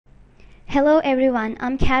Hello everyone,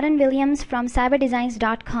 I'm Karen Williams from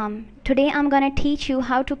cyberdesignz.com. Today I'm gonna teach you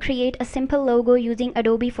how to create a simple logo using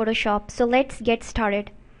Adobe Photoshop. So let's get started.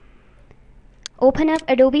 Open up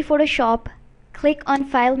Adobe Photoshop, click on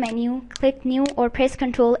File menu, click New or press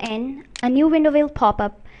Ctrl N. A new window will pop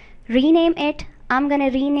up. Rename it. I'm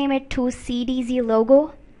gonna rename it to CDZ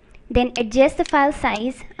logo. Then adjust the file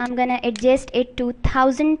size. I'm gonna adjust it to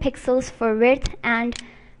 1000 pixels for width and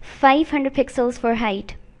 500 pixels for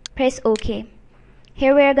height. Press OK.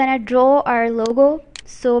 Here we are gonna draw our logo.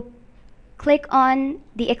 So click on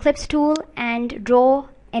the ellipse tool and draw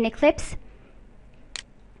an ellipse.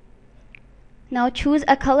 Now choose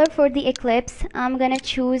a color for the ellipse. I'm gonna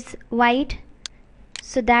choose white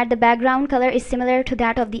so that the background color is similar to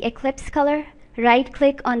that of the ellipse color. Right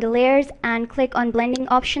click on the layers and click on blending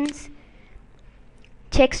options.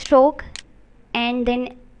 Check stroke and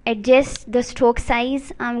then adjust the stroke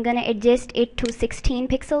size. I'm gonna adjust it to 16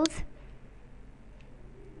 pixels.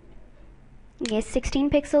 Yes, 16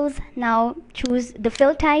 pixels. Now choose the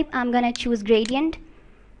fill type. I'm gonna choose gradient.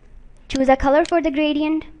 Choose a color for the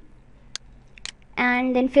gradient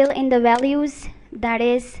and then fill in the values, that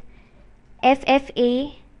is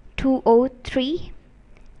FFA 203,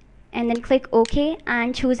 and then click OK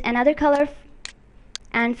and choose another color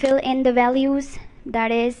and fill in the values,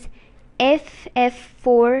 that is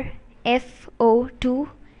FF4 FO2,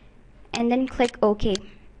 and then click OK.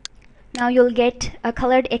 Now you'll get a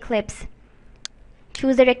colored ellipse.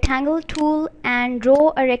 Choose the rectangle tool and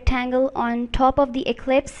draw a rectangle on top of the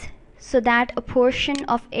ellipse so that a portion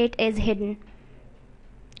of it is hidden.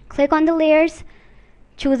 Click on the layers,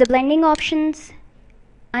 choose the blending options,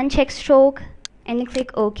 uncheck stroke, and then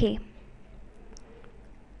click OK.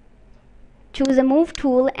 Choose the move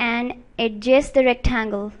tool and adjust the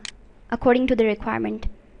rectangle according to the requirement.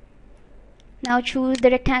 Now choose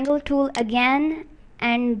the rectangle tool again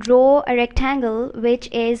and draw a rectangle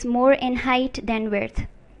which is more in height than width.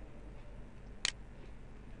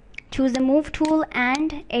 Choose the move tool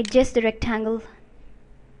and adjust the rectangle.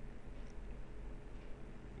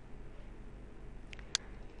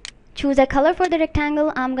 Choose a color for the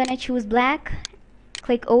rectangle. I'm gonna choose black.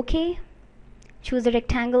 Click OK. Choose the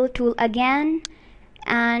rectangle tool again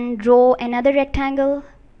and draw another rectangle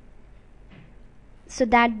so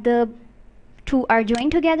that the two are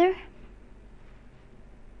joined together.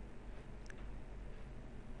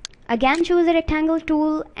 Again choose the rectangle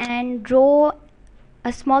tool and draw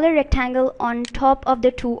a smaller rectangle on top of the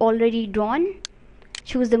two already drawn.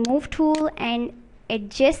 Choose the move tool and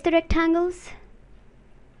adjust the rectangles.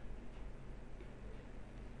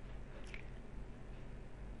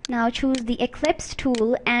 Now choose the ellipse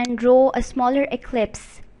tool and draw a smaller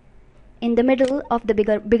ellipse in the middle of the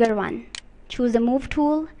bigger one. Choose the move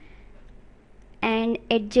tool and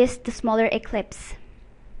adjust the smaller ellipse.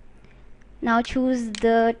 Now choose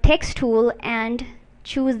the text tool and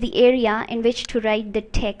choose the area in which to write the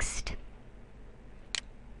text.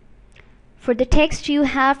 For the text you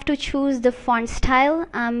have to choose the font style.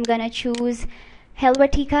 I'm gonna choose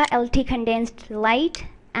Helvetica LT Condensed Light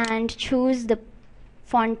and choose the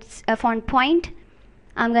font point.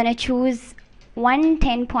 I'm gonna choose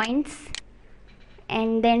 110 points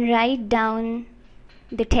and then write down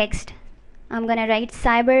the text. I'm gonna write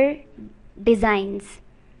Cyber Designz.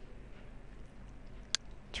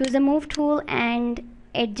 Choose the move tool and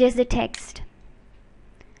adjust the text.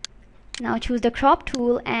 Now choose the crop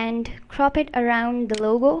tool and crop it around the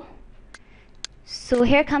logo. So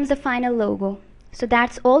here comes the final logo. So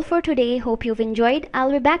that's all for today. Hope you've enjoyed.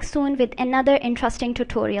 I'll be back soon with another interesting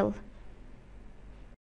tutorial.